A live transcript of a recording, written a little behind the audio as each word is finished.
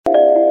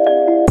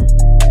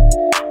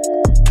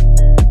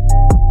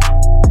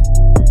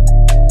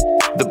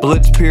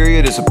Blitz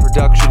Period is a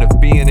production of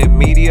B&M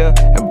Media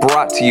and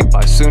brought to you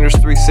by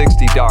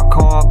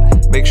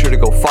Sooners360.com. Make sure to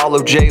go follow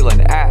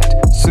Jalen at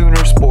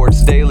Sooner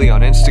Sports Daily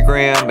on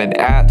Instagram and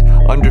at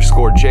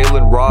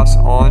 _Jalen Ross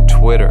on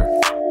Twitter.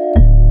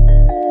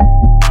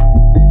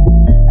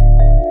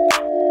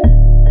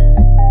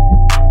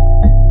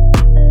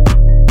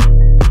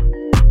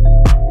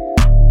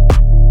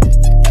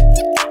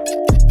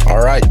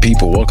 All right,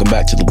 people, welcome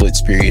back to the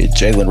Blitz Period.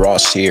 Jalen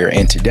Ross here,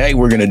 and today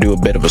we're going to do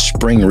a bit of a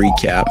spring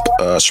recap.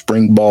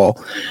 Spring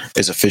ball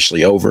is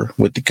officially over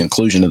with the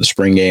conclusion of the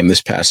spring game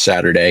this past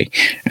Saturday,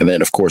 and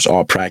then, of course,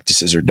 all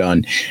practices are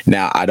done.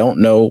 Now, I don't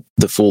know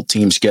the full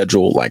team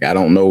schedule. I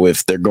don't know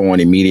if they're going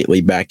immediately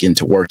back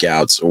into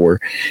workouts or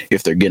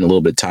if they're getting a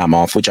little bit of time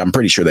off, which I'm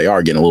pretty sure they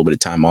are getting a little bit of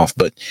time off,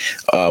 but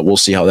we'll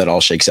see how that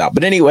all shakes out.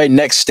 But anyway,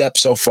 next step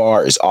so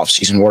far is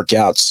off-season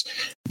workouts,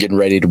 getting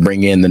ready to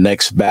bring in the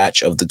next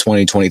batch of the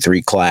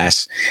 2023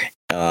 class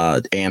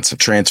and some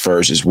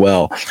transfers as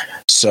well.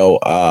 So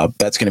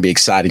that's going to be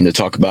exciting to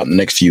talk about in the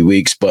next few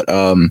weeks. But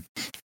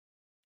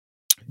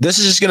this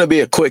is just going to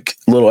be a quick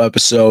little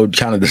episode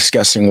kind of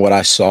discussing what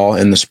I saw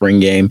in the spring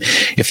game.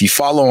 If you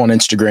follow on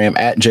Instagram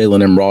at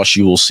Jalen M. Ross,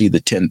 you will see the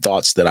 10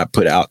 thoughts that I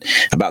put out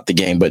about the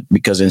game. But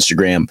because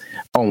Instagram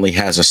only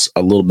has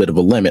a little bit of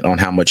a limit on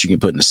how much you can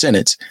put in a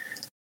sentence,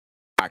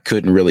 I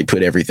couldn't really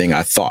put everything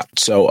I thought.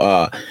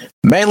 So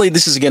mainly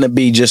this is going to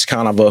be just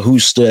kind of a who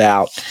stood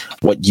out,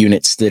 what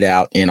unit stood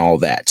out, and all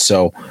that.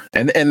 So,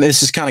 and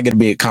this is kind of going to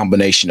be a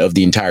combination of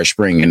the entire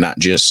spring and not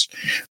just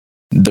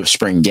the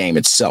spring game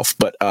itself.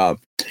 But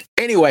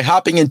anyway,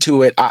 hopping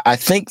into it, I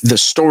think the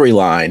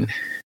storyline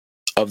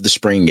of the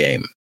spring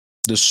game,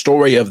 the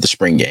story of the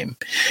spring game,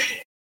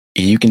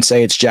 you can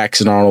say it's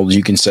Jackson Arnold,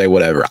 you can say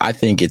whatever. I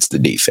think it's the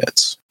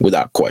defense,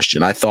 without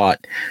question. I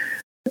thought,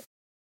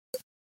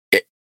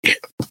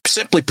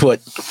 simply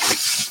put,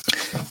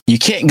 you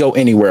can't go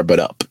anywhere but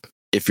up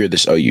if you're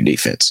this OU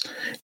defense.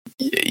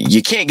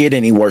 You can't get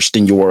any worse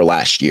than you were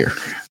last year.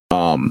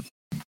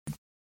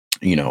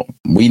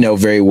 We know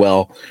very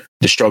well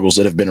the struggles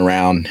that have been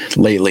around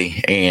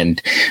lately,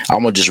 and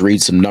I'm going to just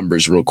read some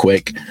numbers real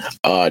quick.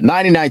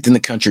 99th in the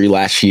country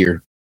last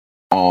year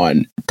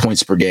on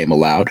points per game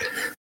allowed,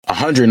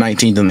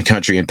 119th in the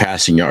country in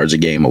passing yards a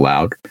game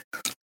allowed,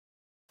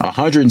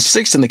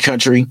 106th in the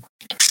country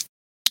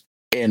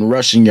in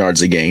rushing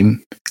yards a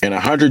game, and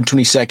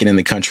 122nd in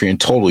the country in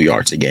total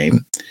yards a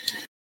game,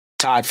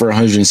 tied for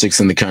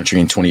 106th in the country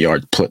in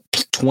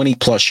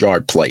 20-plus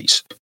yard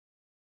plays.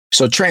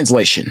 So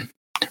translation,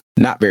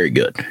 not very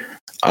good.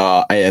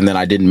 And then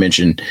I didn't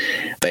mention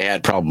they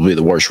had probably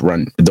the worst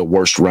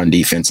run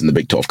defense in the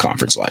Big 12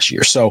 Conference last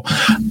year. So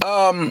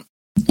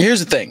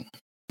here's the thing.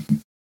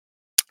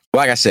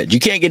 Like I said, you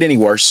can't get any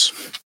worse,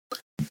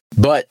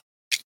 but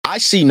I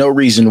see no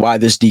reason why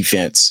this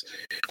defense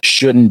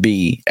shouldn't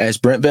be, as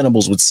Brent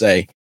Venables would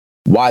say,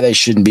 why they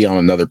shouldn't be on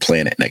another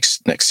planet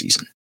next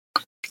season.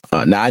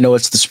 Now, I know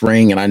it's the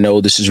spring, and I know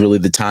this is really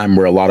the time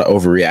where a lot of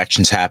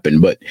overreactions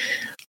happen, but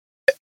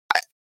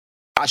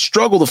I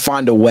struggle to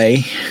find a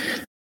way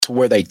to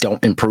where they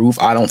don't improve.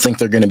 I don't think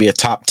they're going to be a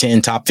top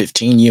 10, top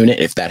 15 unit.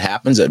 If that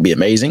happens, that'd be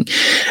amazing.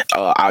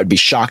 I would be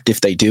shocked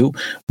if they do,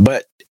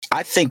 but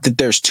I think that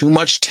there's too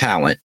much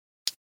talent.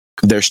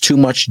 There's too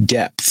much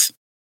depth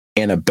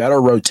and a better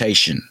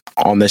rotation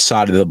on this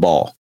side of the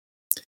ball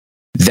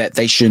that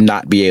they should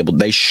not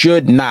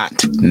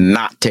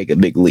take a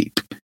big leap.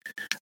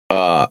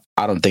 I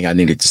don't think I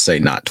needed to say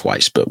not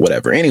twice, but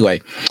whatever.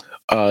 Anyway,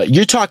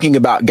 you're talking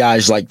about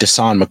guys like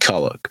Dasan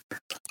McCullough,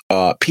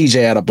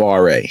 PJ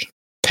Adebawore,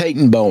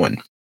 Peyton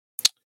Bowen.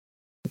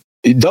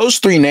 Those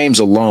three names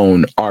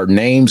alone are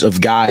names of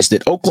guys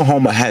that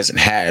Oklahoma hasn't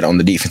had on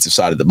the defensive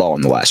side of the ball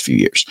in the last few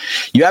years.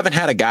 You haven't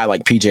had a guy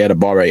like PJ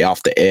Adebawore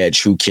off the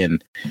edge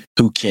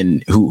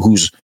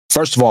who's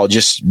first of all,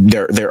 just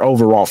their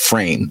overall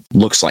frame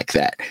looks like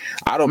that.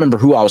 I don't remember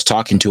who I was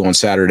talking to on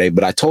Saturday,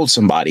 but I told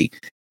somebody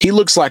he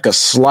looks like a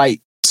slimmer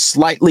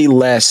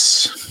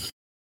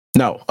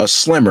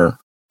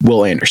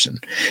Will Anderson.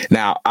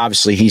 Now,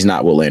 obviously, he's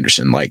not Will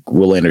Anderson. Like,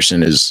 Will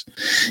Anderson is,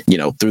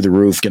 through the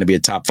roof, going to be a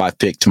top 5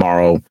 pick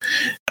tomorrow.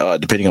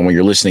 Depending on when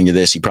you're listening to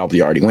this, he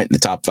probably already went in the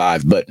top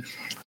 5. But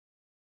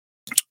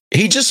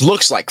he just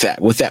looks like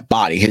that with that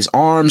body. His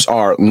arms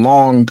are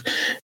long.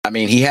 I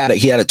mean, he had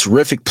a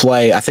terrific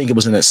play. I think it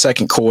was in the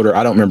second quarter.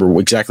 I don't remember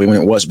exactly when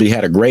it was, but he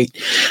had a great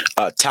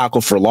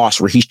tackle for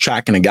loss where he's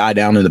tracking a guy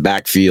down in the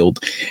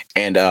backfield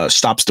and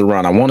stops the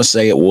run. I want to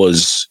say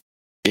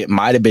it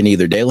might have been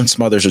either Dalen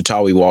Smothers or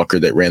Tawi Walker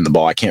that ran the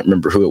ball. I can't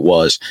remember who it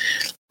was,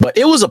 but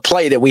it was a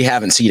play that we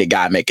haven't seen a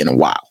guy make in a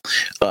while.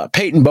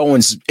 Peyton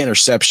Bowen's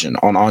interception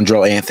on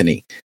Andrell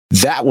Anthony,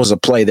 that was a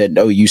play that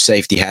OU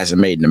safety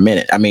hasn't made in a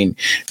minute. I mean,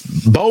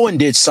 Bowen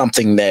did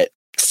something that,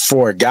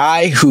 for a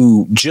guy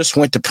who just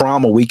went to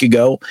prom a week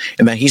ago,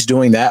 and then he's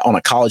doing that on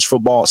a college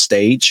football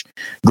stage.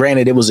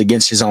 Granted, it was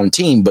against his own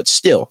team, but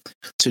still,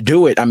 to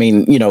do it, I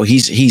mean,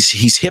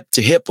 he's hip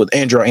to hip with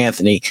Andrell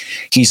Anthony.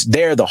 He's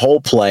there the whole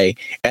play,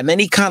 and then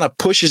he kind of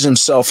pushes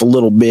himself a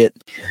little bit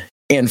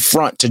in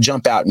front to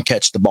jump out and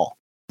catch the ball.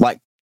 Like,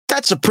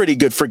 that's a pretty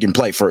good freaking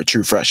play for a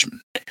true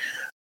freshman.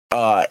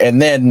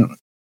 And then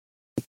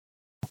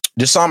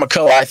Deshaun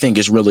McCullough, I think,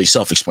 is really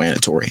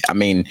self-explanatory. I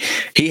mean,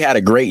 he had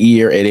a great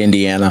year at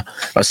Indiana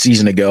a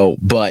season ago,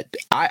 but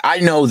I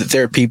know that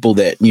there are people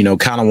that,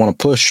 kind of want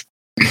to push,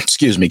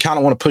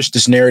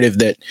 this narrative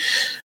that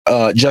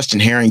Justin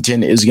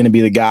Harrington is going to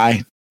be the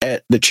guy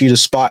at the Cheetah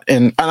spot.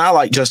 And I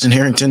like Justin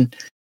Harrington,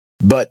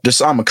 but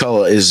Deshaun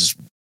McCullough is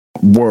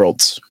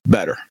worlds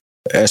better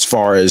as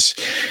far as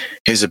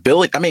his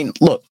ability. I mean,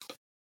 look,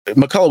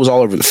 McCullough was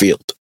all over the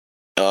field.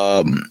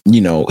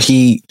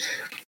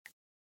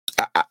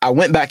 I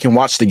went back and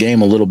watched the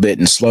game a little bit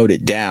and slowed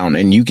it down,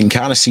 and you can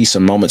kind of see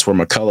some moments where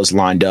McCullough's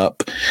lined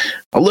up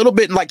a little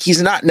bit like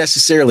he's not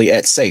necessarily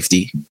at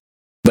safety,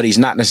 but he's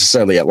not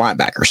necessarily at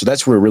linebacker. So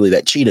that's where really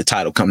that Cheetah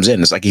title comes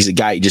in. It's like he's a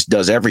guy who just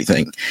does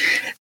everything.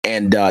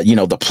 And,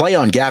 the play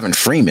on Gavin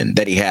Freeman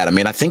that he had, I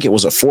mean, I think it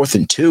was a 4th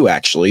and 2,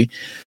 actually,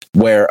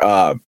 where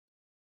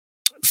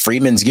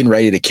Freeman's getting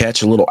ready to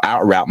catch a little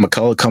out route.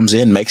 McCullough comes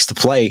in, makes the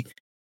play.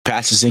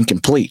 Pass is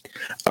incomplete.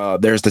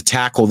 There's the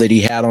tackle that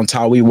he had on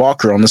Tawee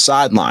Walker on the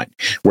sideline,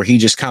 where he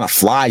just kind of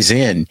flies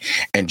in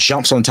and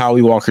jumps on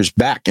Tawee Walker's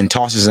back and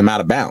tosses him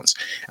out of bounds.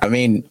 I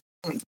mean,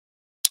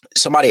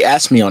 somebody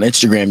asked me on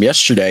Instagram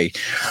yesterday,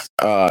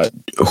 I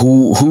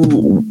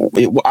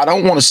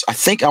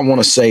think I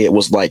want to say it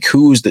was like,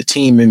 who's the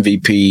team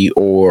MVP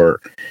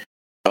or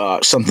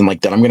something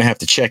like that. I'm going to have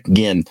to check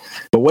again.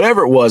 But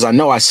whatever it was, I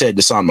know I said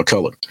Deshaun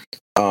McCullough.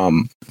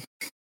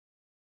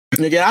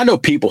 And again, I know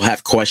people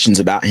have questions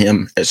about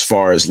him as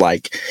far as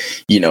like,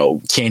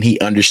 can he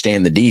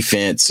understand the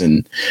defense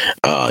and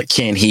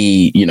can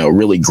he,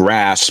 really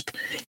grasp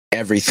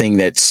everything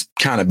that's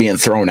kind of being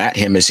thrown at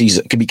him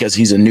because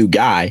he's a new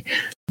guy.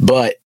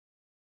 But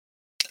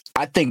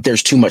I think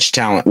there's too much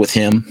talent with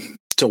him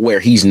to where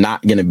he's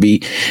not going to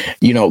be,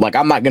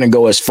 I'm not going to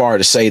go as far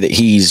to say that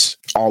he's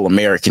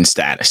All-American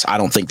status. I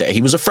don't think that.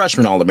 He was a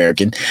freshman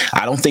All-American.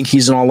 I don't think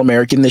he's an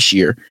All-American this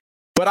year.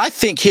 But I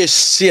think his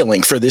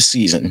ceiling for this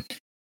season,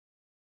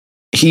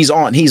 he's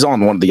on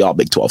one of the all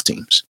Big 12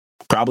 teams.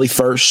 Probably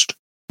first,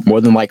 more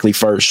than likely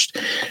first.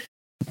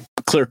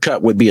 Clear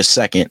cut would be a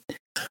second.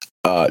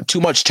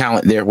 Too much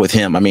talent there with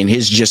him. I mean,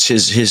 his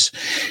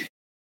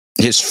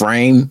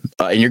frame,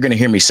 and you're going to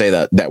hear me say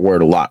that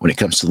word a lot when it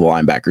comes to the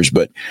linebackers,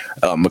 but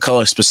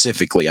McCullough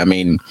specifically, I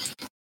mean,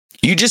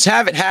 you just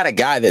haven't had a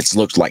guy that's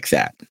looked like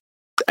that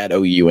at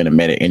OU in a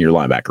minute in your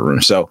linebacker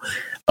room. So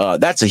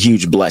that's a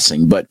huge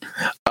blessing. But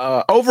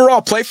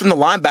overall play from the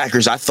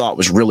linebackers, I thought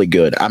was really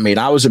good. I mean,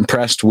 I was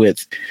impressed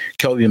with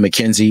Kobe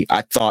McKenzie.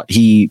 I thought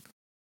he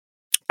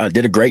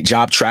did a great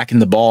job tracking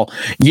the ball.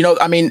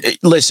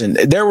 Listen,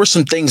 there were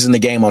some things in the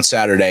game on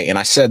Saturday, and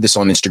I said this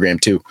on Instagram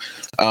too.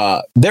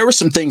 There were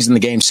some things in the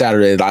game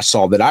Saturday that I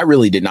saw that I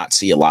really did not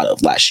see a lot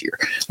of last year.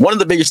 One of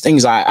the biggest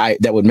things I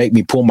that would make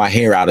me pull my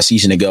hair out a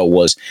season ago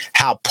was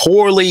how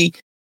poor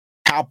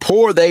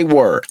they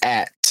were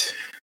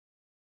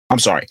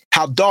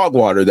how dog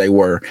water they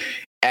were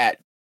at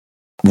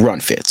run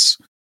fits.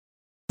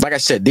 Like I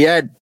said, they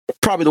had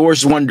probably the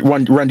worst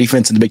run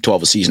defense in the Big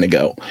 12 a season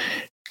ago.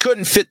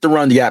 Couldn't fit the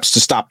run gaps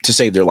to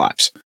save their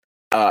lives.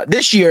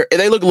 This year,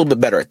 they look a little bit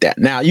better at that.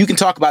 Now, you can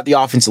talk about the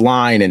offensive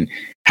line and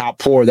how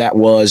poor that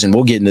was, and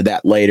we'll get into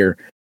that later.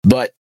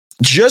 But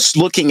just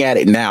looking at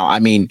it now, I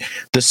mean,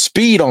 the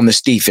speed on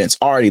this defense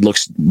already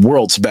looks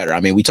worlds better. I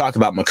mean, we talk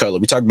about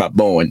McCullough, we talk about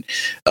Bowen,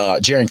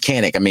 Jaren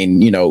Kanak. I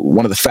mean,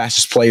 one of the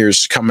fastest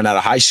players coming out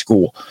of high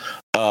school,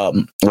 or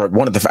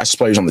one of the fastest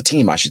players on the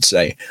team, I should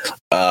say.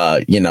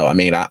 I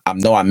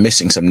know I'm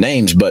missing some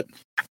names, but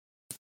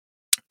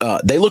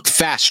they look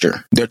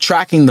faster. They're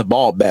tracking the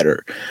ball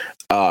better.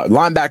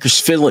 Linebackers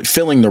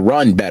filling the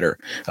run better.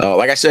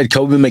 Like I said,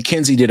 Kobe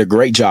McKenzie did a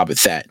great job at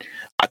that.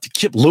 I think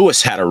Kip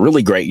Lewis had a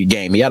really great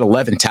game. He had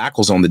 11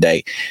 tackles on the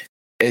day.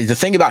 The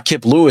thing about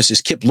Kip Lewis,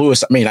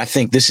 I mean, I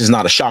think this is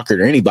not a shocker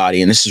to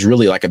anybody, and this is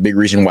really like a big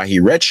reason why he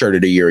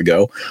redshirted a year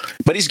ago,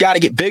 but he's got to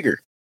get bigger.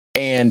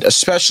 And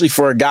especially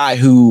for a guy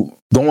who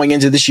going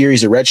into this year,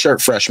 he's a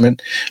redshirt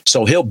freshman.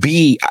 So he'll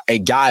be a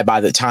guy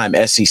by the time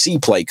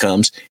SEC play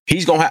comes.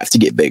 He's going to have to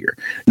get bigger.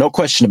 No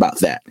question about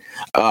that.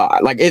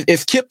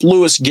 If Kip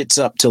Lewis gets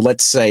up to,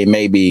 let's say,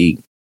 maybe,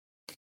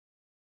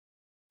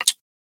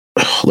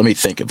 let me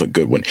think of a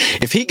good one.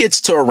 If he gets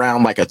to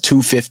around like a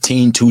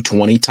 215,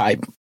 220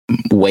 type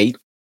weight,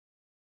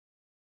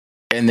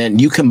 and then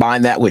you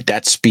combine that with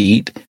that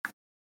speed,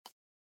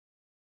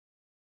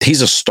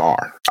 he's a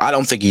star. I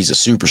don't think he's a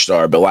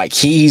superstar, but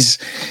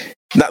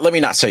let me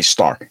not say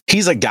star.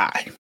 He's a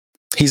guy.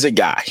 He's a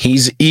guy.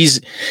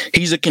 He's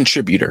a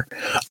contributor.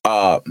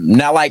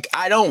 Now,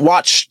 I don't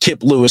watch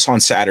Kip Lewis on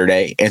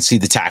Saturday and see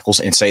the tackles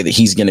and say that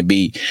he's going to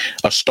be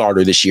a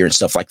starter this year and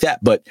stuff like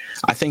that. But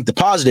I think the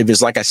positive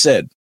is, like I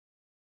said,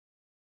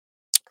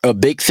 a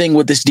big thing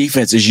with this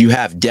defense is you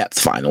have depth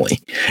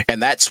finally.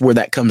 And that's where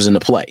that comes into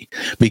play.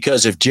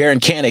 Because if Jaren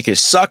Kanak is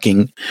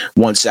sucking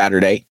one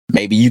Saturday,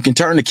 maybe you can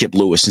turn to Kip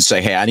Lewis and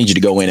say, hey, I need you to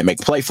go in and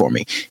make a play for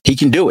me. He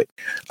can do it.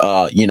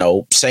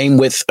 Same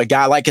with a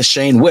guy like a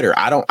Shane Witter.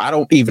 I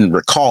don't even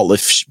recall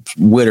if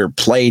Witter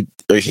played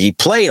he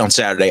played on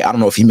Saturday. I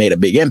don't know if he made a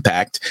big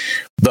impact,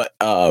 but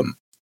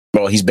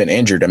well, he's been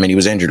injured. I mean, he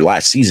was injured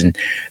last season,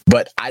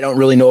 but I don't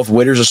really know if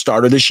Witter's a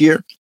starter this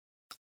year,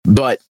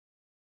 but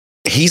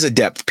he's a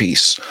depth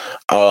piece.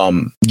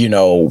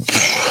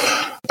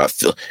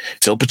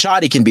 Phil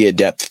Picciotti can be a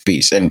depth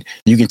piece, and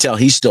you can tell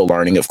he's still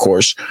learning, of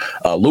course.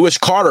 Lewis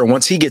Carter,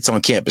 once he gets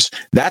on campus,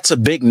 that's a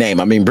big name.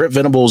 I mean, Brent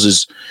Venables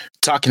is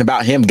talking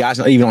about him. Guy's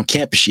not even on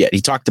campus yet.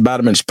 He talked about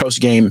him in his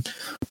post-game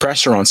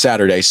presser on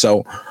Saturday.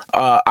 So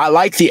I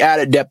like the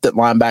added depth at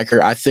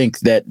linebacker. I think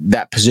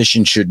that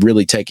position should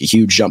really take a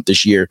huge jump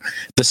this year.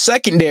 The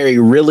secondary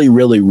really,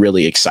 really,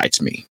 really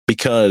excites me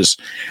because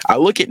I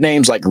look at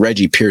names like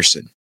Reggie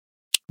Pearson.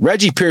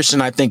 Reggie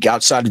Pearson, I think,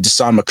 outside of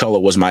Deshaun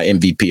McCullough, was my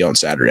MVP on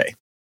Saturday.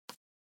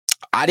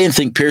 I didn't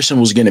think Pearson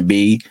was going to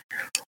be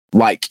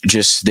like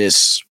just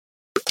this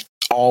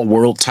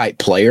all-world type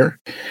player.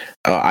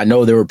 I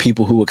know there were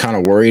people who were kind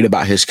of worried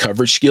about his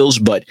coverage skills,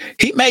 but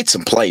he made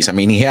some plays. I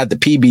mean, he had the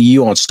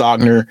PBU on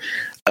Stogner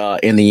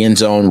in the end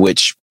zone,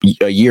 which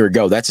a year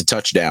ago, that's a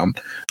touchdown.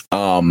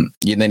 And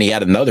then he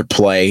had another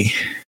play.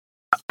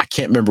 I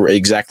can't remember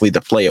exactly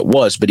the play it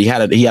was, but he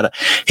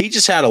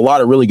just had a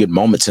lot of really good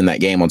moments in that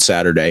game on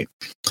Saturday.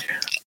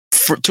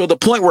 To the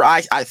point where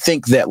I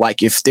think that,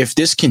 like, if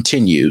this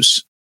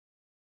continues,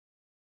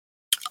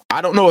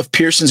 I don't know if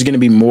Pearson's going to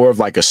be more of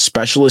like a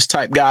specialist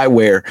type guy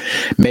where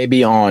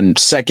maybe on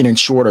second and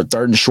short or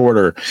third and short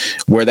or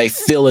where they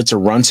feel it's a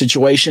run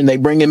situation, they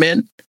bring him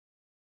in.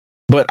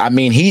 But I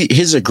mean,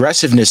 his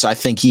aggressiveness, I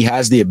think he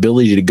has the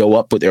ability to go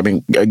up with, I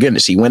mean,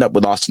 goodness, he went up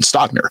with Austin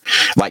Stogner.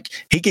 Like,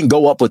 he can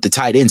go up with the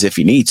tight ends if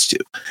he needs to.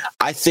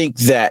 I think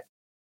that,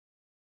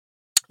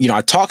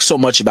 I talk so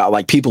much about,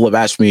 like, people have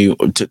asked me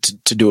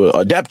to do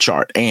a depth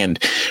chart. And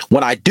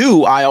when I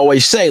do, I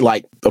always say,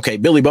 like, okay,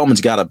 Billy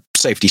Bowman's got a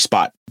safety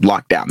spot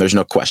locked down. There's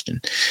no question.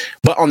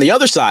 But on the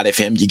other side of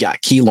him, you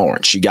got Key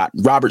Lawrence, you got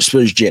Robert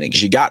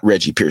Spillers-Jennings, you got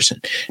Reggie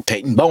Pearson,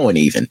 Peyton Bowen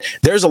even.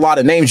 There's a lot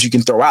of names you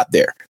can throw out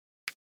there.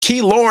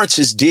 Key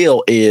Lawrence's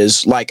deal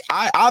is, like,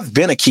 I've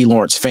been a Key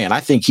Lawrence fan. I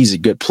think he's a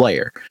good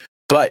player.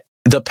 But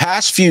the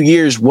past few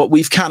years, what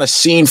we've kind of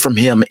seen from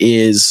him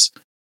is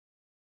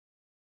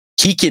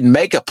he can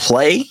make a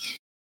play,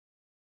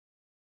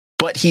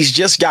 but he's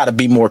just got to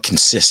be more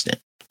consistent.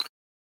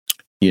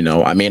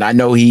 I mean, I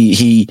know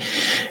he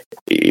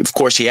of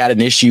course, he had an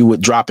issue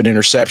with dropping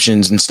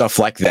interceptions and stuff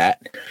like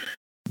that.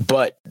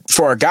 But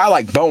for a guy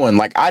like Bowen,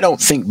 like, I don't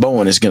think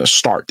Bowen is going to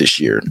start this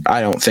year.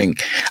 I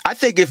think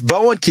if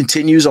Bowen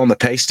continues on the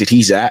pace that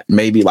he's at,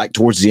 maybe like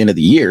towards the end of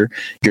the year,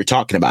 you're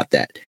talking about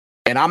that.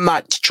 And I'm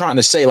not trying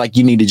to say like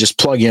you need to just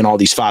plug in all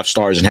these 5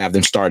 stars and have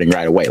them starting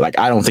right away. Like,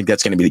 I don't think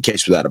that's going to be the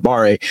case with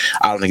Adebawore.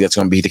 I don't think that's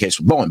going to be the case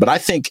with Bowen. But I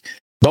think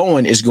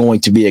Bowen is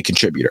going to be a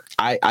contributor.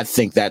 I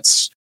think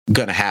that's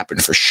going to happen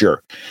for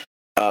sure.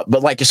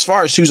 But like, as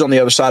far as who's on the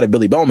other side of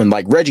Billy Bowman,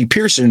 like Reggie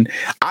Pearson,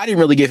 I didn't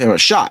really give him a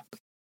shot.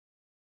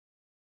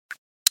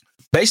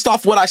 Based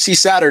off what I see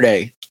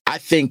Saturday, I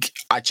think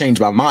I changed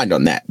my mind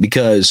on that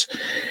because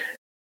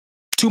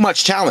too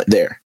much talent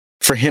there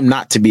for him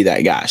not to be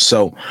that guy.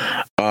 So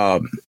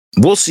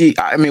we'll see.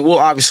 I mean, we'll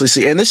obviously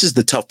see. And this is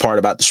the tough part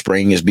about the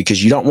spring, is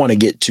because you don't want to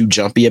get too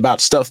jumpy about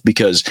stuff,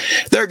 because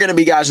there are going to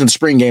be guys in the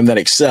spring game that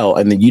excel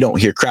and then you don't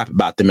hear crap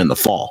about them in the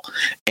fall.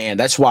 And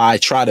that's why I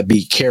try to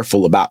be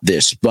careful about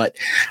this. But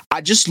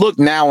I just look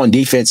now on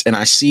defense and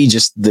I see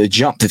just the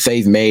jump that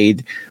they've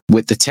made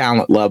with the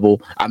talent level.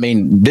 I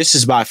mean, this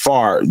is by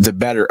far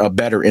a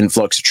better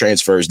influx of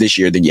transfers this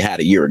year than you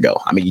had a year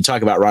ago. I mean, you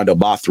talk about Rondo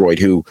Bothroyd,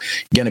 who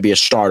going to be a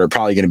starter,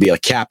 probably going to be a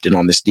captain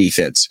on this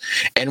defense.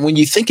 And when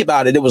you think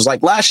about it, it was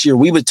like last year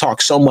we would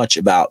talk so much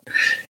about,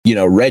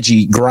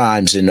 Reggie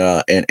Grimes and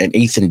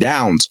Ethan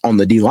Downs on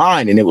the D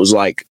line, and it was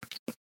like,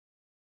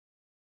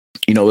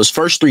 those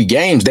first 3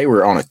 games they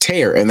were on a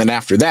tear, and then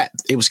after that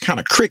it was kind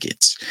of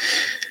crickets.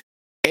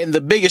 And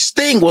the biggest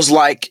thing was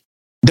like,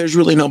 there's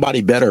really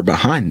nobody better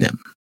behind them,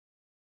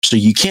 so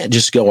you can't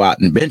just go out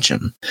and bench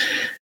them.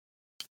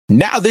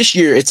 Now this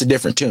year it's a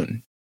different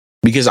tune,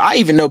 because I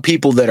even know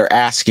people that are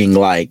asking,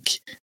 like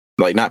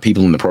not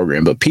people in the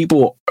program, but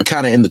people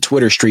kind of in the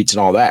Twitter streets and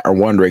all that are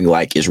wondering,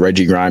 like, is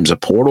Reggie Grimes a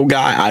portal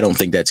guy? I don't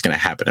think that's going to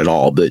happen at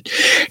all. But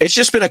it's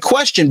just been a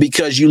question,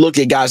 because you look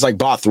at guys like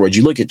Bothroyd,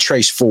 you look at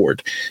Trace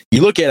Ford,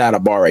 you look at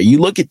Adebawore, you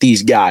look at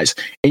these guys,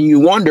 and you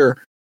wonder,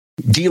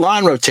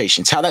 D-line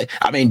rotations,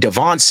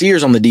 Devon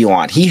Sears on the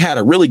D-line, he had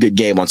a really good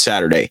game on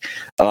Saturday.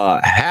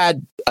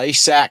 Had a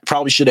sack,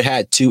 probably should have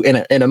had 2.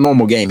 In a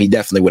normal game, he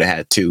definitely would have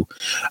had 2.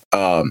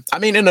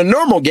 In a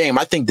normal game,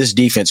 I think this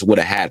defense would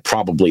have had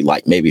probably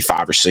like maybe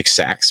 5 or 6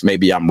 sacks.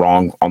 Maybe I'm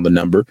wrong on the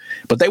number,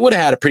 but they would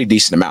have had a pretty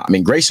decent amount. I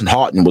mean, Grayson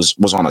Houghton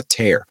was on a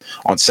tear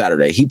on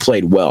Saturday. He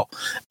played well.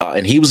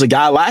 And he was a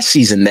guy last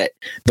season that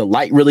the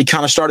light really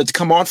kind of started to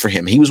come on for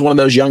him. He was one of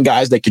those young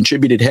guys that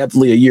contributed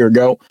heavily a year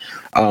ago.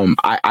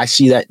 I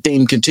see that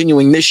theme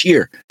continuing this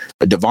year.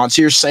 Devon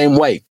Sears, same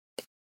way.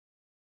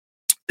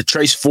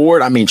 Trace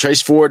Ford,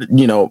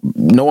 no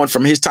one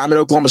from his time at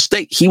Oklahoma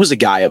State, he was a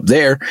guy up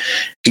there.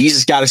 He's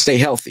just got to stay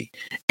healthy.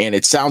 And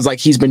it sounds like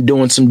he's been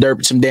doing some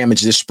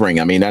damage this spring.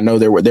 I mean, I know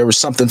there was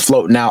something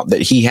floating out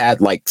that he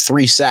had like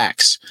 3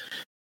 sacks.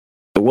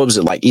 What was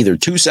it, like either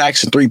 2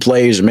 sacks and 3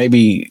 plays, or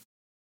maybe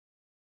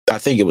I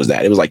think it was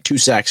that. It was like 2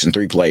 sacks and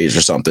 3 plays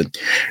or something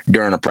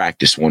during a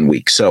practice one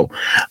week. So,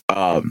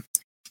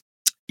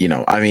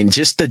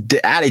 just the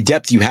added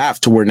depth you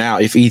have to where now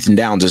if Ethan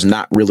Downs is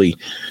not really,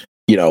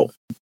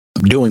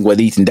 doing what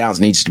Ethan Downs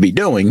needs to be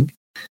doing,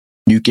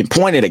 you can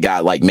point at a guy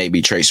like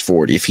maybe Trace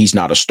Ford if he's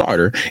not a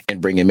starter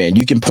and bring him in.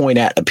 You can point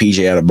at a PJ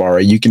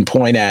Adebawore. You can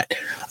point at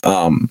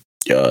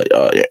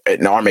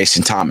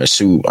Mason Thomas,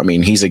 who, I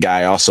mean, he's a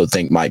guy I also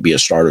think might be a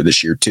starter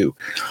this year too.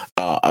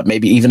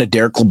 Maybe even a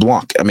Derek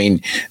LeBlanc. I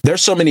mean,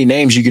 there's so many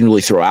names you can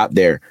really throw out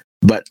there.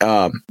 But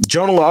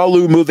Jonah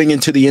Laulu moving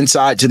into the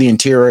inside to the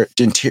interior.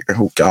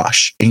 Oh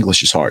gosh,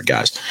 English is hard,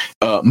 guys.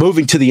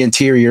 Moving to the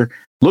interior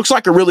looks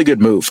like a really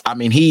good move. I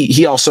mean,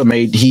 he also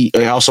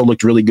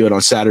looked really good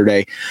on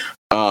Saturday.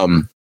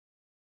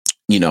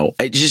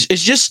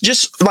 It's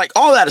just like,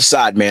 all that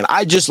aside, man.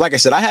 Like I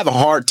said, I have a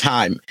hard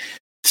time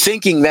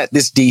thinking that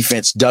this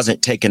defense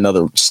doesn't take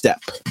another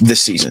step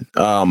this season.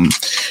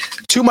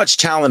 Too much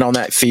talent on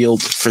that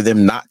field for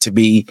them not to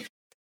be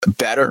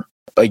better.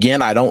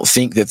 Again, I don't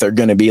think that they're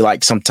going to be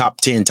like some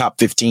top 10, top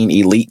 15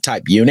 elite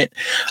type unit.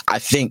 I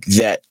think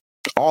that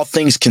all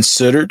things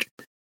considered,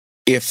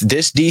 if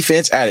this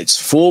defense at its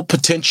full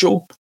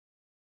potential,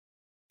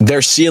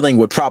 their ceiling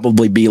would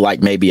probably be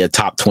like maybe a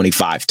top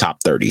 25,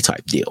 top 30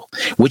 type deal,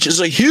 which is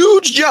a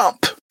huge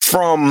jump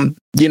from,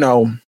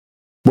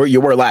 where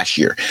you were last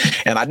year.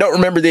 And I don't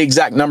remember the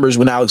exact numbers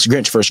when Alex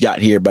Grinch first got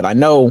here, but I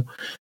know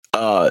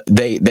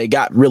they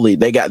got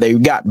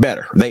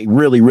better. They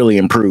really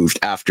improved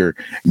after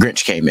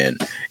Grinch came in,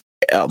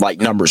 like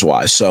numbers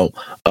wise. So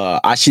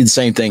I see the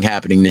same thing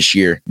happening this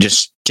year,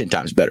 just 10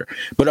 times better.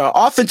 But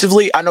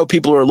offensively, I know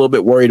people are a little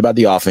bit worried about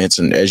the offense,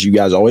 and as you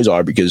guys always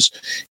are, because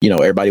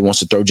everybody wants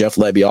to throw Jeff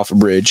Lebby off a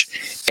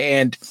bridge.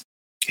 And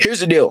here's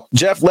the deal: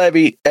 Jeff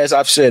Lebby, as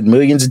I've said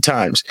millions of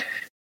times,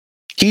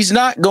 he's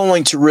not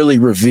going to really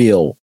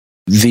reveal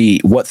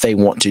what they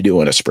want to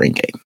do in a spring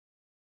game.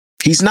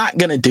 He's not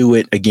going to do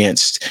it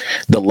against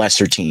the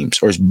lesser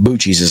teams, or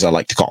Bucci's, as I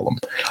like to call them.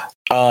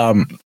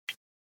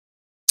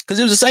 Because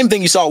it was the same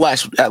thing you saw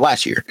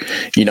last year.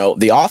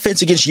 The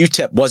offense against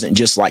UTEP wasn't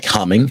just like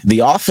humming. The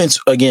offense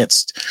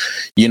against,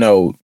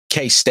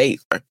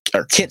 K-State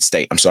or Kent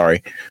State,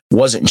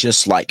 wasn't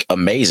just like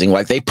amazing.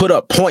 Like, they put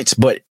up points,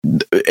 but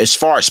as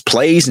far as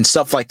plays and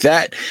stuff like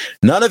that,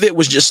 none of it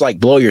was just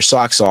like blow your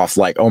socks off.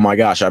 Like, oh my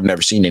gosh, I've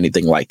never seen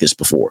anything like this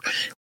before.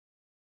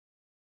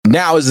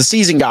 Now, as the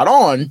season got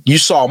on, you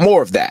saw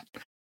more of that.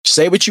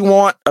 Say what you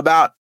want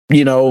about,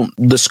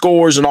 the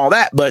scores and all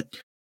that, but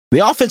the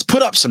offense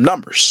put up some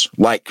numbers.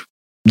 Like,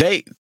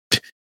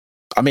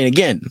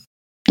 again,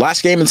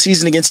 last game of the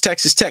season against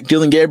Texas Tech,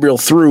 Dylan Gabriel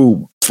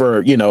threw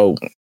for,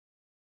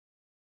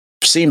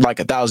 seemed like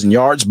 1,000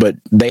 yards, but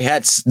they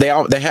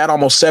had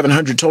almost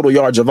 700 total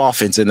yards of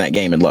offense in that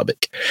game in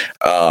Lubbock.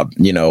 Even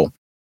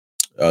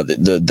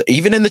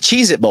in the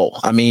Cheez-It Bowl,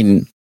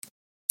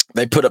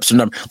 they put up some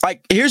numbers.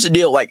 Like, here's the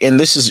deal, and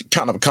this is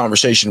kind of a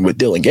conversation with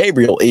Dylan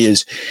Gabriel,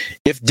 is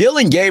if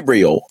Dylan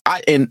Gabriel,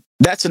 and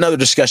that's another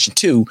discussion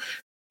too,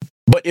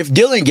 but if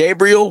Dylan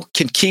Gabriel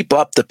can keep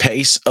up the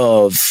pace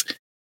of,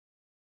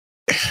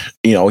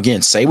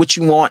 again, say what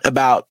you want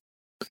about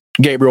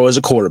Gabriel as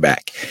a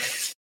quarterback,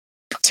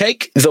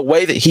 take the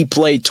way that he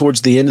played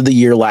towards the end of the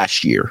year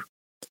last year,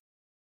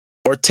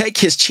 or take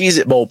his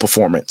Cheez-It Bowl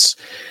performance,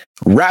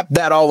 wrap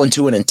that all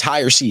into an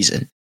entire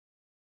season,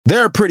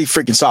 they're a pretty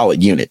freaking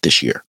solid unit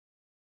this year.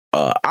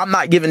 I'm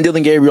not giving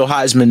Dylan Gabriel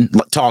Heisman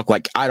talk.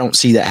 Like, I don't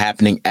see that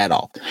happening at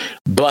all.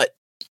 But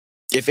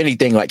if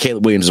anything, like,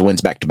 Caleb Williams wins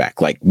back-to-back,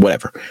 like,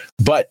 whatever.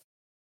 But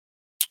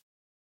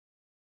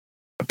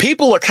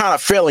people are kind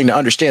of failing to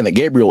understand that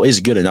Gabriel is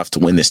good enough to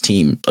win this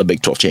team a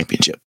Big 12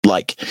 championship.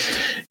 Like,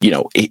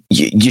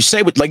 you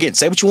say what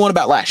you want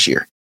about last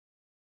year.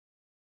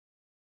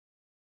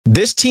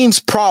 This team's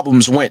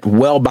problems went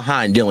well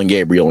behind Dylan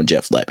Gabriel and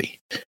Jeff Lebby.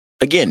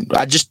 Again,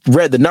 I just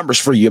read the numbers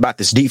for you about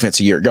this defense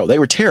a year ago. They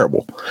were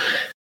terrible.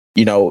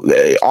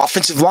 The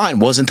offensive line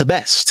wasn't the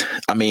best.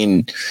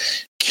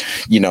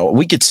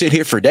 we could sit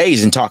here for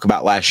days and talk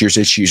about last year's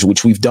issues,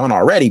 which we've done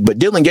already, but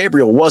Dylan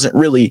Gabriel wasn't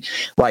really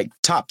like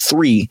top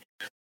 3,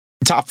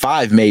 top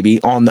 5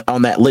 maybe on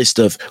that list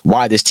of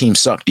why this team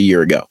sucked a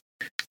year ago.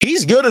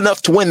 He's good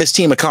enough to win this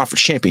team a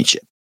conference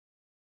championship.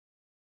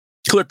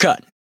 Clear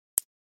cut.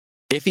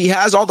 If he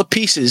has all the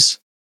pieces,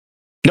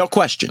 no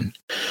question.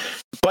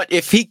 But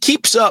if he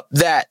keeps up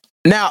that,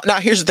 now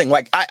here's the thing.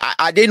 Like,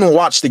 I didn't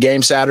watch the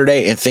game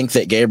Saturday and think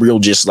that Gabriel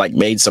just like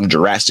made some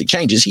drastic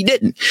changes. He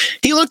didn't.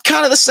 He looked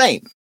kind of the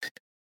same.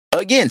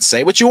 Again,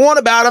 say what you want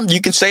about him.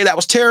 You can say that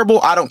was terrible.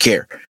 I don't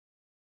care.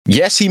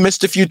 Yes, he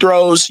missed a few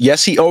throws.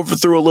 Yes, he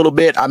overthrew a little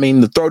bit.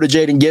 The throw to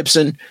Jaden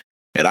Gibson,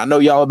 And I know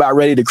y'all about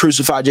ready to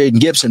crucify Jaden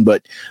Gibson,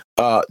 but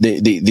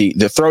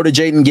the throw to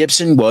Jaden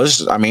Gibson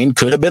was,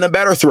 could have been a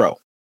better throw.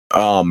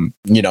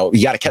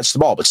 You got to catch the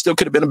ball, but still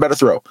could have been a better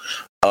throw.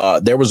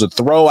 There was a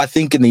throw, I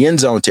think, in the end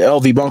zone to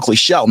LV Bunkley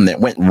Shelton that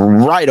went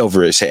right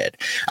over his head.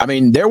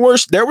 There were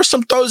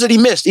some throws that he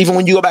missed. Even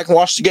when you go back and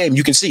watch the game,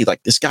 you can see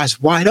like this guy's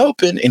wide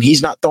open and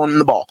he's not throwing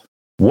the ball.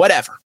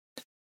 Whatever.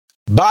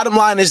 Bottom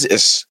line is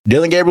this: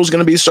 Dillon Gabriel's going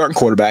to be the starting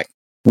quarterback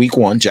week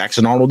 1.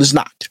 Jackson Arnold is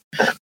not.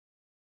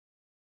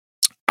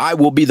 I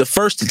will be the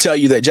first to tell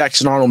you that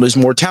Jackson Arnold is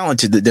more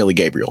talented than Dillon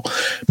Gabriel.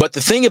 But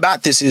the thing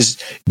about this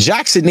is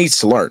Jackson needs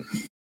to learn.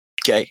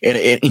 Okay,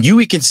 and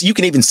you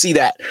can even see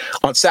that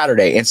on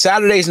Saturday. And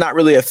Saturday is not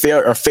really a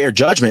fair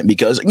judgment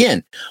because,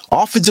 again,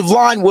 offensive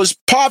line was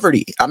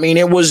poverty.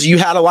 You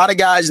had a lot of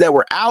guys that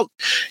were out.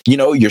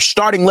 Your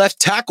starting left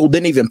tackle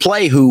didn't even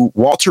play, who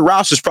Walter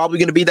Rouse is probably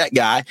going to be that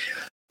guy.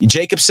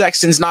 Jacob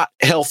Sexton's not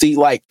healthy.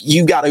 Like,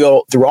 you got to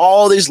go through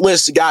all these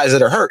lists of guys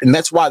that are hurt. And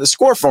that's why the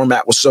score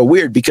format was so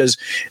weird, because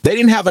they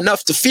didn't have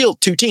enough to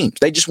field two teams.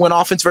 They just went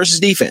offense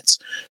versus defense.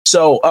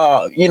 So,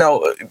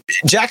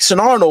 Jackson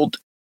Arnold,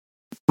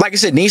 like I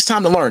said, needs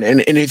time to learn.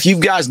 And if you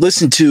guys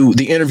listened to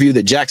the interview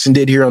that Jackson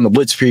did here on the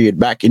Blitz period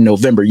back in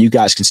November, you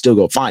guys can still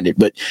go find it.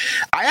 But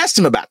I asked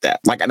him about that.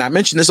 And I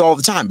mention this all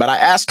the time, but I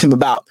asked him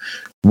about,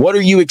 what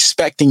are you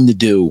expecting to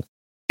do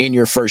in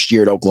your first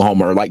year at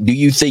Oklahoma? Or do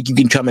you think you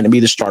can come in and be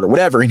the starter,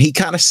 whatever? And he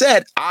kind of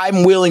said,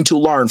 I'm willing to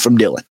learn from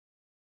Dillon.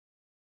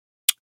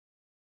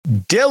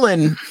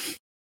 Dillon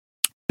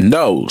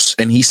knows,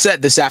 and he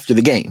said this after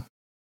the game,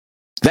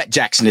 that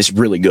Jackson is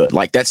really good.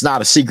 That's not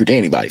a secret to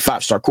anybody.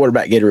 5-star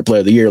quarterback, Gatorade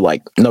Player of the Year.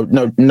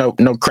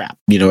 No crap.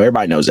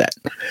 Everybody knows that.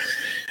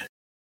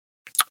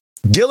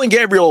 Dillon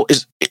Gabriel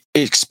is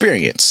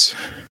experience,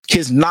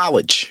 his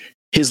knowledge,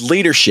 his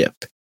leadership.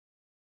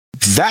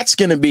 That's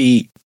going to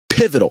be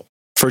pivotal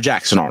for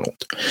Jackson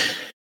Arnold.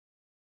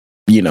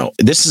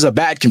 This is a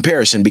bad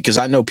comparison because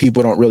I know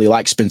people don't really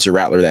like Spencer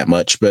Rattler that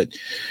much, but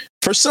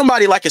for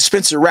somebody like a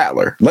Spencer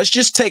Rattler, let's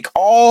just take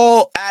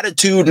all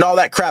attitude and all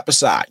that crap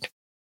aside.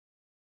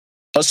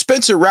 A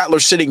Spencer Rattler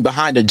sitting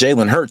behind a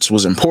Jalen Hurts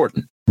was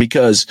important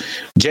because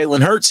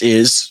Jalen Hurts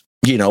is,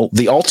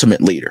 the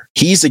ultimate leader.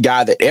 He's the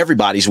guy that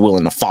everybody's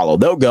willing to follow.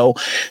 They'll go,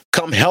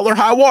 come hell or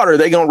high water,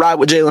 they're going to ride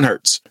with Jalen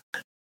Hurts.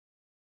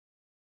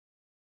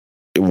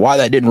 Why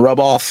that didn't rub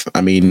off,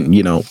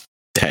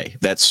 hey,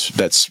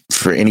 that's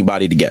for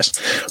anybody to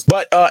guess.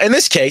 But in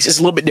this case, it's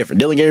a little bit different.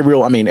 Dillon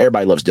Gabriel,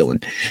 everybody loves Dillon.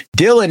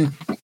 Dillon,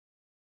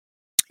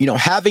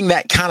 having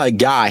that kind of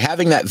guy,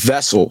 having that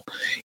vessel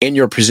in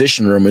your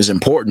position room is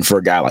important for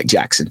a guy like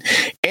Jackson.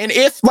 And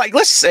if,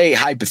 let's say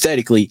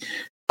hypothetically,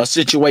 a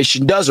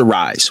situation does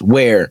arise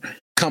where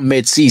come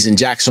midseason,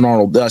 Jackson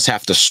Arnold does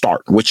have to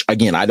start, which,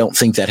 again, I don't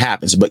think that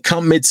happens. But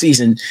come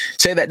midseason,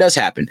 say that does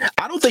happen.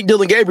 I don't think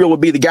Dillon Gabriel would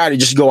be the guy to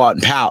just go out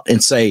and pout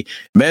and say,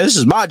 man, this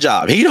is my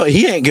job.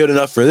 He ain't good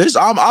enough for this.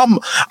 I'm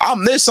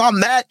this, I'm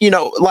that.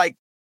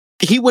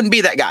 He wouldn't be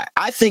that guy.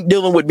 I think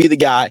Dillon would be the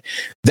guy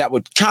that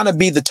would kind of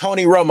be the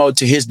Tony Romo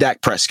to his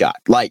Dak Prescott.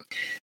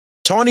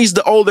 Tony's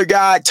the older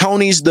guy.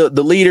 Tony's the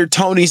leader.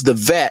 Tony's the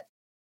vet.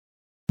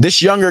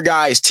 This younger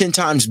guy is 10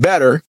 times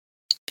better.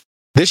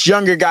 This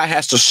younger guy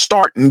has to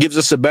start and gives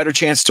us a better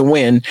chance to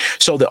win.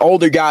 So the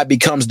older guy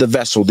becomes the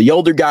vessel. The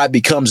older guy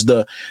becomes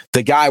the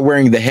guy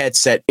wearing the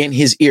headset in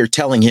his ear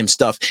telling him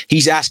stuff.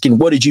 He's asking,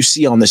 what did you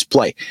see on this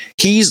play?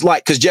 He's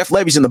because Jeff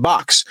Levy's in the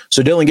box.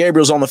 So Dillon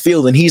Gabriel's on the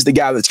field, and he's the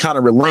guy that's kind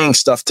of relaying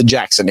stuff to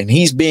Jackson, and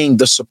he's being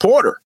the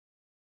supporter.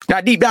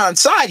 Now, deep down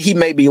inside, he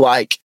may be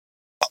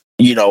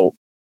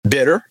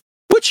bitter,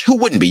 which who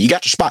wouldn't be? You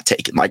got your spot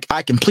taken.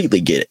 I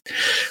completely get it.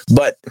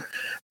 But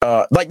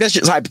that's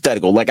just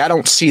hypothetical. I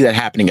don't see that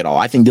happening at all.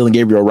 I think Dillon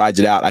Gabriel rides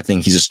it out. I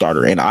think he's a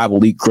starter, and I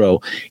will eat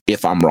crow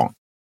if I'm wrong.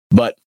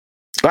 But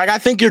I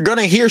think you're going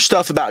to hear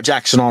stuff about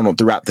Jackson Arnold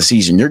throughout the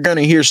season. You're going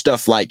to hear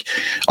stuff like,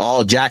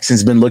 oh,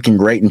 Jackson's been looking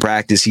great in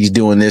practice. He's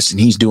doing this and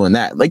he's doing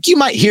that. You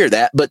might hear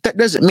that, but that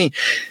doesn't mean,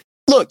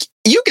 look,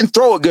 you can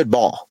throw a good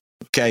ball,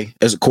 okay,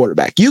 as a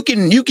quarterback. You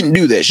can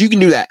do this. You can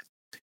do that.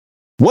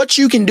 What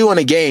you can do in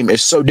a game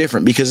is so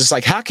different because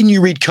it's how can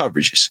you read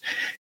coverages?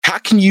 How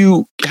can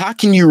you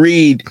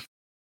read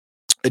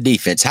a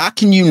defense? How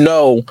can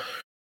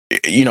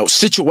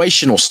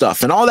situational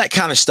stuff and all that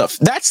kind of stuff?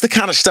 That's the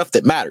kind of stuff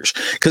that matters.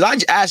 Because I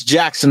asked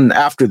Jackson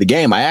after the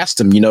game, I asked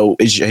him,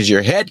 has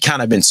your head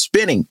kind of been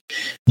spinning?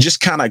 Just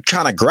kind of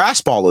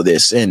grasp all of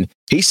this. And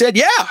he said,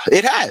 yeah,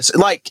 it has.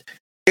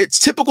 It's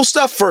typical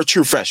stuff for a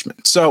true freshman.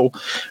 So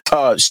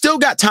still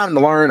got time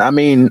to learn.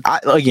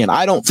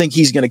 I don't think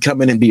he's going to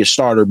come in and be a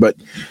starter, but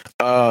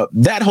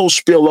that whole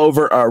spill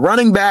over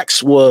running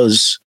backs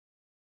was,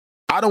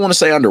 I don't want to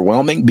say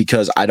underwhelming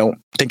because I don't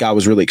think I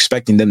was really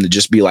expecting them to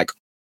just be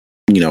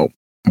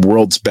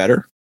world's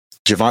better.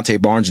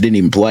 Javonte Barnes didn't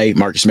even play.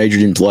 Marcus Major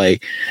didn't play.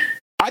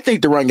 I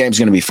think the run game is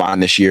going to be fine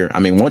this year.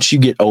 Once you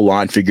get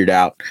O-line figured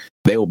out,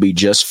 they will be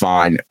just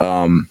fine.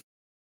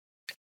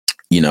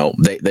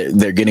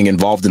 They're getting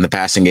involved in the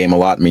passing game a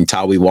lot.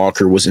 Tawee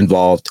Walker was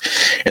involved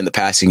in the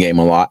passing game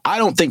a lot. I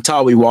don't think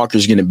Tawee Walker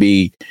is going to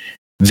be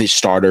the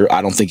starter.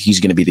 I don't think he's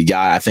going to be the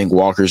guy. I think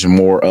Walker's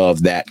more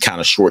of that kind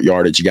of short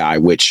yardage guy,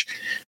 which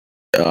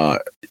a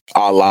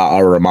la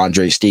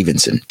Ramondre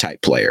Stevenson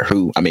type player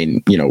who, I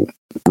mean, you know,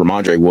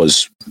 Ramondre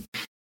was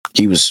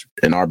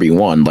an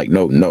RB1, like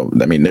no,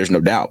 I mean, there's no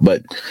doubt,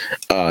 but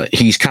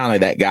he's kind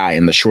of that guy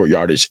in the short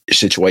yardage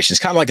situations,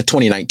 kind of like a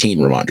 2019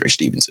 Ramondre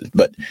Stevenson.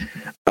 But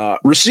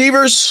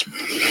receivers,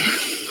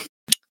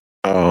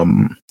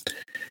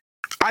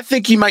 I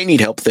think he might need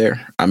help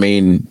there. I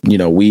mean, you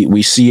know,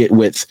 we see it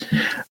with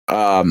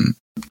Jalil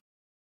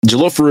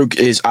Farouk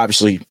is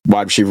obviously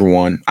wide receiver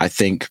 1. I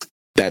think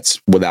that's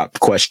without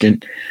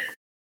question.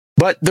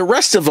 But the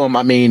rest of them,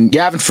 I mean,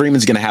 Gavin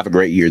Freeman's going to have a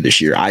great year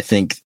this year. I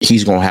think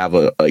he's going to have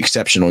an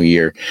exceptional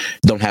year.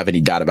 Don't have any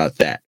doubt about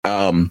that.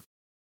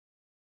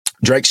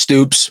 Drake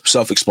Stoops,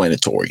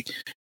 self-explanatory.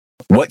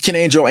 What can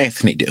Angel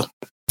Anthony do?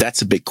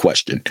 That's a big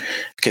question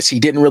because he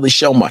didn't really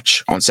show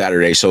much on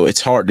Saturday, so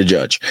it's hard to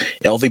judge.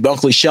 LV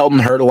Bunkley Shelton,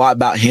 heard a lot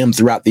about him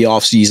throughout the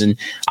offseason.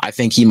 I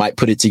think he might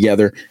put it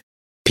together.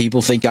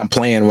 People think I'm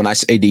playing when I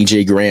say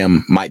DJ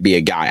Graham might be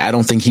a guy. I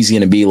don't think he's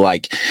going to be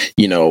like,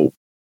 you know,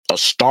 a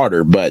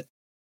starter, but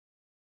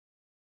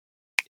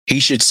he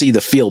should see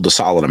the field a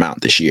solid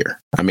amount this year.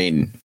 I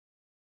mean,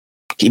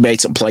 he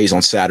made some plays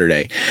on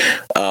Saturday.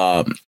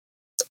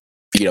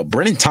 You know,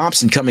 Brennan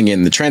Thompson coming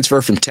in, the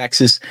transfer from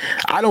Texas.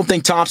 I don't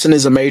think Thompson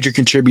is a major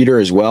contributor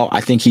as well.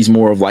 I think he's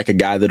more of like a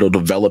guy that'll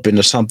develop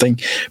into something,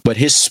 but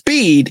his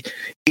speed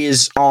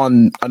is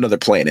on another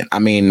planet. I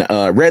mean,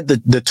 read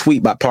the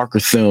tweet by Parker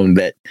Thune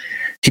that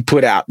he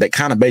put out that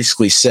kind of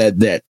basically said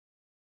that,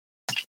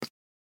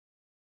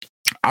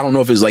 I don't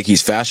know if it's like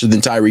he's faster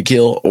than Tyreek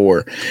Hill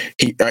or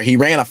he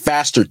ran a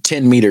faster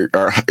 10 meter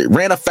or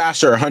ran a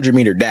faster 100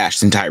 meter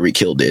dash than Tyreek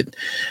Hill did.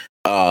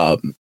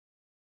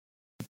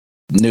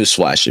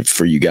 Newsflash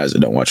for you guys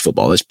that don't watch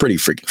football, that's pretty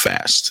freaking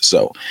fast.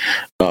 So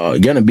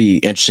gonna be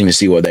interesting to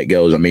see where that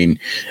goes. I mean,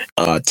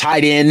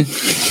 tight end,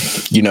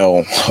 you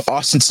know,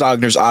 Austin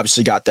Stogner's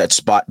obviously got that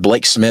spot.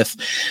 Blake Smith,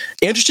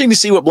 interesting to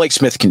see what Blake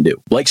Smith can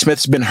do. Blake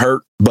Smith's been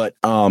hurt, but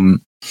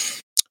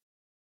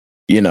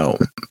you know,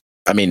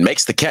 I mean,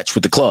 makes the catch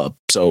with the club.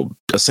 So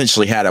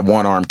essentially had a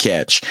one-arm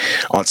catch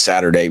on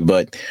Saturday.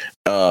 But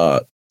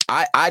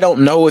I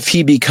don't know if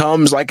he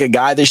becomes like a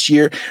guy this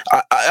year.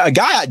 A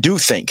guy I do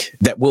think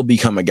that will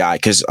become a guy,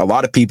 because a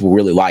lot of people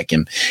really like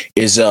him,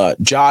 is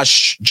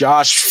Josh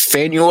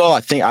Fanuel. I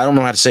don't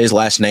know how to say his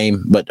last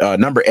name, but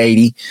number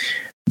 80,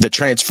 the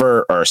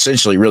transfer, or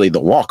essentially really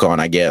the walk-on,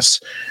 I guess,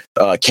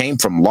 came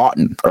from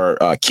Lawton, or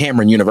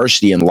Cameron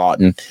University in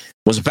Lawton,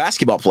 was a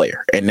basketball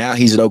player, and now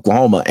he's at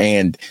Oklahoma,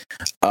 and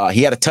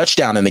he had a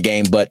touchdown in the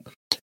game, but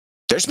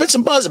there's been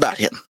some buzz about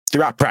him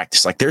throughout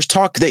practice. Like, there's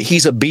talk that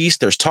he's a beast.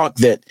 There's talk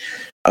that,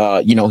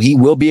 you know, he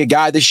will be a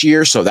guy this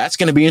year, so that's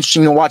going to be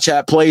interesting to watch how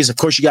it plays. Of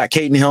course, you got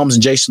Caden Helms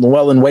and Jason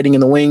Llewellyn waiting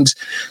in the wings.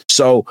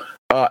 So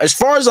as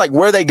far as like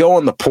where they go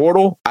in the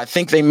portal, I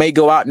think they may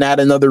go out and add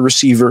another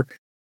receiver.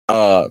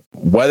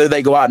 Whether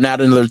they go out and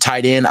add another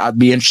tight end, I'd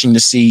be interesting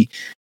to see.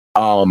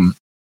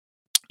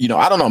 You know,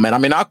 I don't know, man. I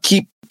mean, I'll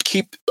keep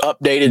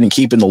updated and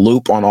keep in the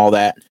loop on all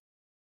that,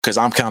 because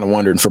I'm kind of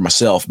wondering for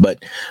myself.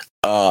 But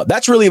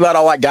that's really about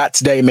all I got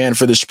today, man,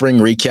 for the spring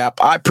recap.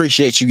 I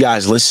appreciate you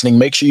guys listening.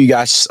 Make sure you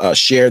guys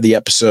share the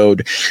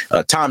episode.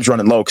 Time's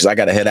running low because I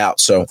got to head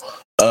out. So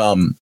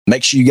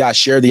make sure you guys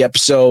share the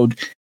episode.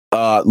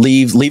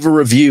 Leave a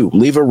review,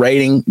 leave a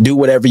rating, do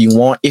whatever you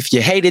want. If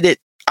you hated it,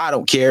 I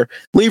don't care.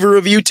 Leave a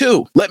review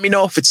too. Let me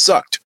know if it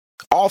sucked.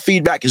 All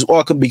feedback is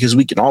welcome, because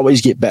we can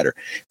always get better.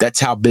 That's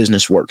how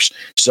business works.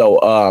 So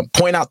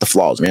point out the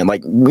flaws, man.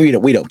 Like, we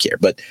don't care.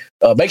 But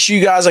make sure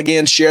you guys,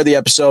 again, share the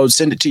episode.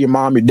 Send it to your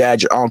mom, your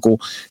dad, your uncle,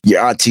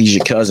 your aunties,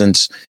 your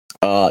cousins,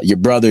 your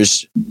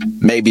brothers,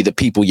 maybe the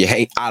people you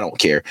hate. I don't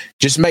care.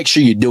 Just make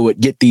sure you do it.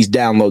 Get these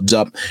downloads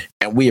up.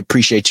 And we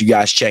appreciate you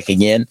guys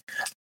checking in.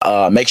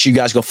 Make sure you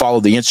guys go follow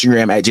the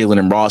Instagram at Jalen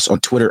and Ross,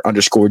 on Twitter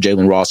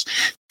 _Jalen Ross.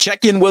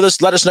 Check in with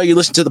us. Let us know you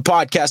listen to the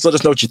podcast. Let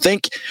us know what you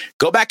think.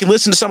 Go back and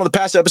listen to some of the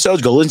past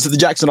episodes. Go listen to the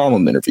Jackson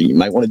Arnold interview. You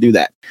might want to do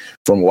that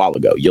from a while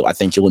ago. I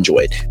think you'll enjoy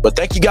it. But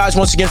thank you guys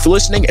once again for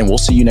listening, and we'll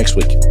see you next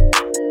week.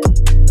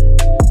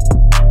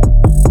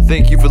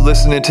 Thank you for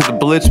listening to the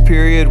Blitz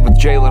Period with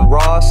Jalen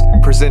Ross,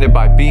 presented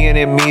by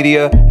B&M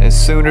Media and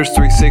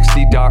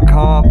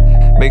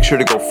Sooners360.com. Make sure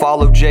to go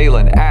follow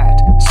Jalen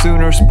at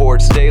Sooner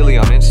Sports Daily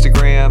on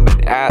Instagram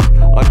and at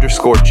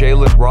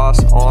 _Jalen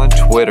Ross on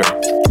Twitter.